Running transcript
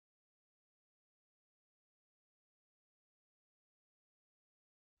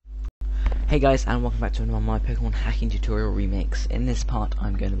Hey guys, and welcome back to another My Pokemon Hacking Tutorial Remakes. In this part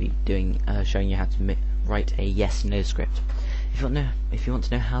I'm going to be showing you how to write a yes/no script. If you want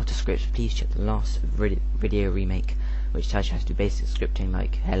to know how to script, please check the last video remake, which tells you how to do basic scripting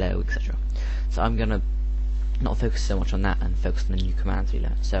like hello, etc. So I'm going to not focus so much on that and focus on the new commands we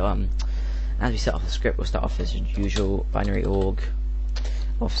learned. So as we set off the script, we'll start off as usual, binary org,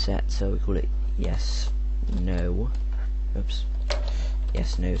 offset, so we call it yes/no,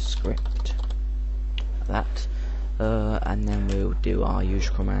 yes/no script, like that, and then we'll do our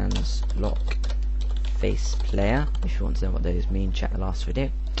usual commands, lock face player. If you want to know what those mean, check the last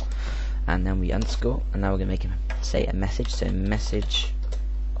video. And then we underscore, and now we're going to make him say a message, so message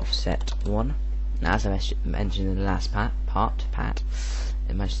offset 1. Now, as I mentioned in the last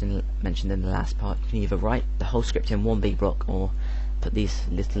mentioned in the last part, you can either write the whole script in one big block or put these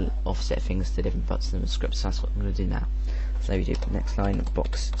little offset things to different parts of the script. So that's what I'm going to do now. So we do next line,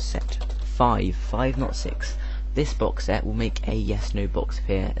 box set 5, not 6. This box set will make a yes/no box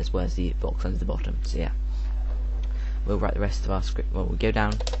appear as well as the box under the bottom. So yeah, we'll write the rest of our script. Well, we'll go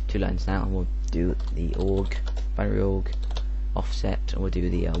down 2 lines now, and we'll do the org, binary org, offset, and we'll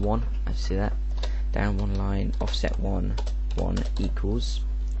do the 1. As you see that, down 1 line, offset 1 equals.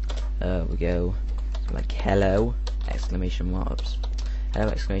 We go like hello exclamation marks. Hello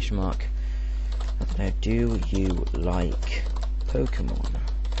exclamation mark. I don't know. Do you like Pokemon?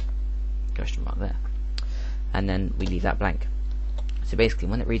 Question mark there. And then we leave that blank. So basically,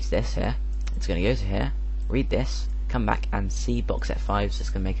 when it reads this here, it's going to go to here, read this, come back and see box set 5. So it's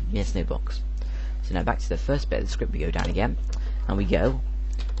going to make a yes/no box. So now back to the first bit of the script. We go down again, and we go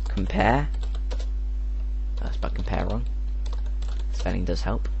compare. I spelled compare wrong. Spelling does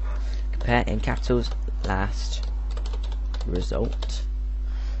help. Compare in capitals last result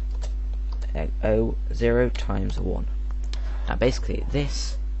 0 times 1. Now basically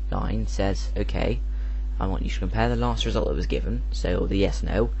this line says, okay, I want you to compare the last result that was given, so the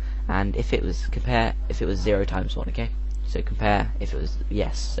yes/no, and if it was 0 times 1, okay? So compare if it was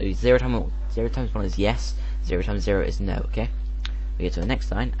yes. So 0 times 1 is yes, 0 times 0 is no, okay? We go to the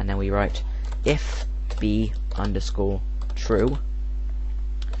next line, and then we write if b underscore true,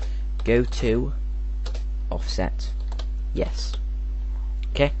 go to offset yes.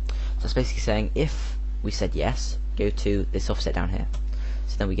 Okay? So it's basically saying if we said yes, go to this offset down here.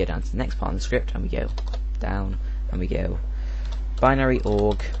 So then we go down to the next part of the script, and we go down, and we go binary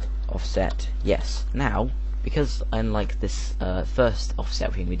org offset yes. Now, because unlike this first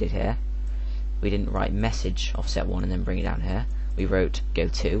offset thing we did here, we didn't write message offset 1 and then bring it down here. We wrote go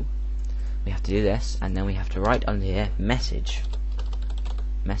to. We have to do this, and then we have to write under here message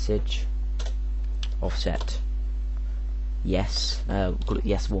offset yes. We'll call it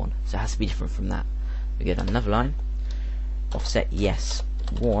yes 1. So it has to be different from that. We go down another line, offset yes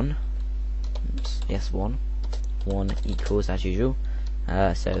 1. Oops, yes 1 equals as usual.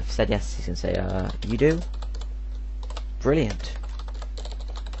 So if said yes, you can say you do. Brilliant.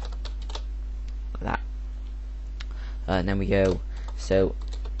 Like that. And then we go. So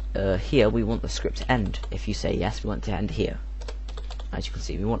here we want the script to end. If you say yes, we want it to end here. As you can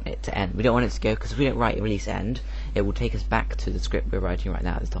see, we want it to end. We don't want it to go, because if we don't write release end, it will take us back to the script we're writing right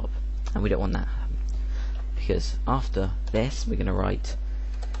now at the top, and we don't want that, because after this we're going to write.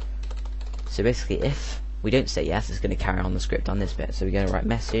 So basically, if we don't say yes, it's going to carry on the script on this bit. So we're going to write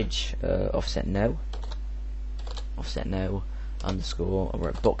message offset no underscore. I'll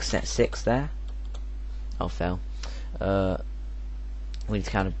write box set 6 there. I'll fail. We need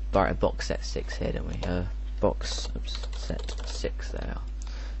to kind of write a box set 6 here, don't we? Box set 6 there.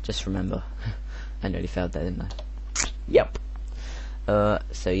 Just remember, I nearly failed there, didn't I? Yep.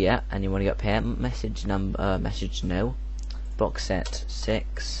 So yeah, and you want to go up here, message no, box set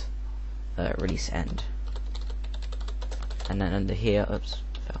 6, release end, and then under here,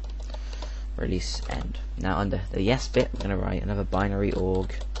 fail, release end. Now under the yes bit, we're going to write another binary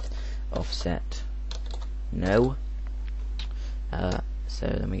org offset no. So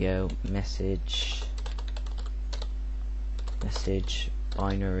then we go message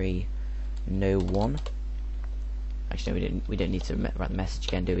binary no 1. Actually, we don't need to write the message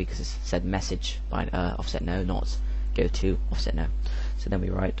again, do we? Because it said message offset no, not go to offset no. So then we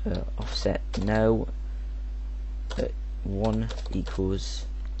write offset no 1 equals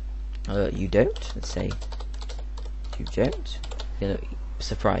you don't. Let's say you don't. You're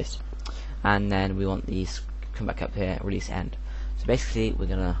surprised. And then we want these come back up here, release end. So basically, we're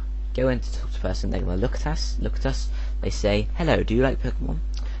gonna go in to talk to the person. They're gonna look at us. They say, hello, do you like Pokemon?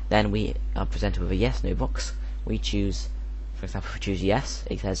 Then we are presented with a yes/no box. We choose, for example, if we choose yes,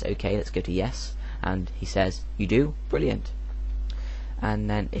 it says okay, let's go to yes, and he says you do, brilliant. and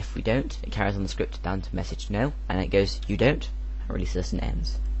then if we don't, it carries on the script down to message no, and it goes you don't, and releases us and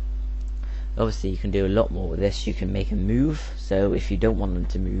ends. Obviously you can do a lot more with this. You can make a move, so if you don't want them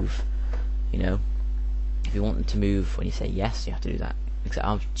to move, you know, if you want them to move when you say yes, you have to do that.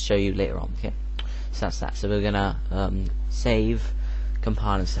 I'll show you later on. Okay, so that's that. So we're gonna save,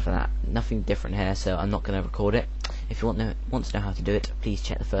 compile and stuff like that. Nothing different here, so I'm not gonna record it. If you want to know how to do it, please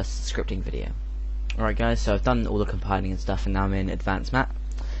check the first scripting video. Alright guys, so I've done all the compiling and stuff, and now I'm in advanced map,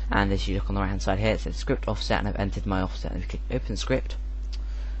 and as you look on the right hand side here, it says script offset, and I've entered my offset. And if you click open script,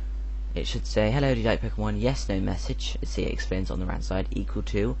 it should say hello, do you like Pokemon? Yes, no message. See, it explains on the right hand side, equal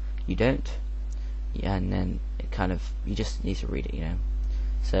to you don't, yeah, and then it kind of, you just need to read it, you know.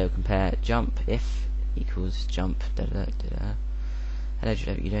 So compare jump if equals jump da da da da. Hello, do you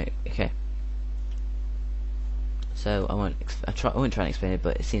like, you don't, okay. So I won't try and explain it,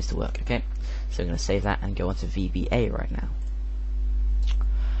 but it seems to work. Okay, so I'm going to save that and go on to VBA right now.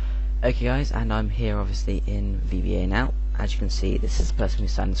 Okay guys, and I'm here obviously in VBA now. As you can see, this is the person who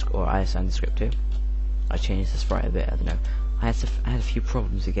signed the script, or I assigned the script to. I changed the sprite a bit, I don't know. I had a few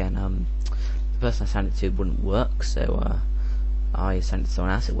problems again. The person I signed it to wouldn't work, so I assigned it to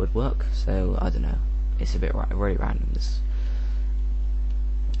someone else, it would work. So I don't know, it's a bit really random.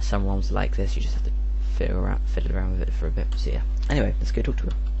 Some ROMs like this, you just have to fiddle around with it for a bit. So yeah. Anyway, let's go talk to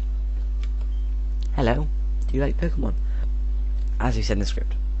her. Hello, do you like Pokemon? As we said in the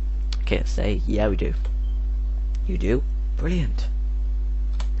script. Okay, let's say yeah we do. You do? Brilliant.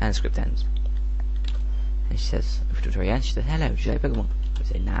 And the script ends. And she says, if we talk to her again, she says, hello, do you like Pokemon? I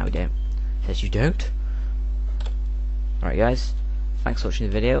say, no, we don't. She says, you don't? Alright guys, thanks for watching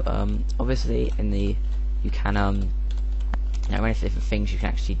the video. Obviously you can there are many different things you can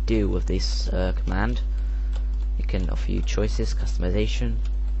actually do with this command. It can offer you choices, customization,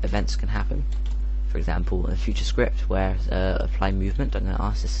 events can happen. For example, in a future script where apply movement, I'm going to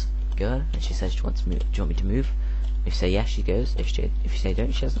ask this girl, and she says, do you want me to move? If you say yes, she goes. If you say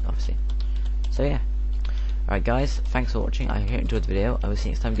don't, she doesn't, obviously. So yeah. Alright guys, thanks for watching. I hope you enjoyed the video. I will see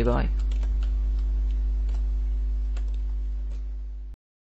you next time. Goodbye.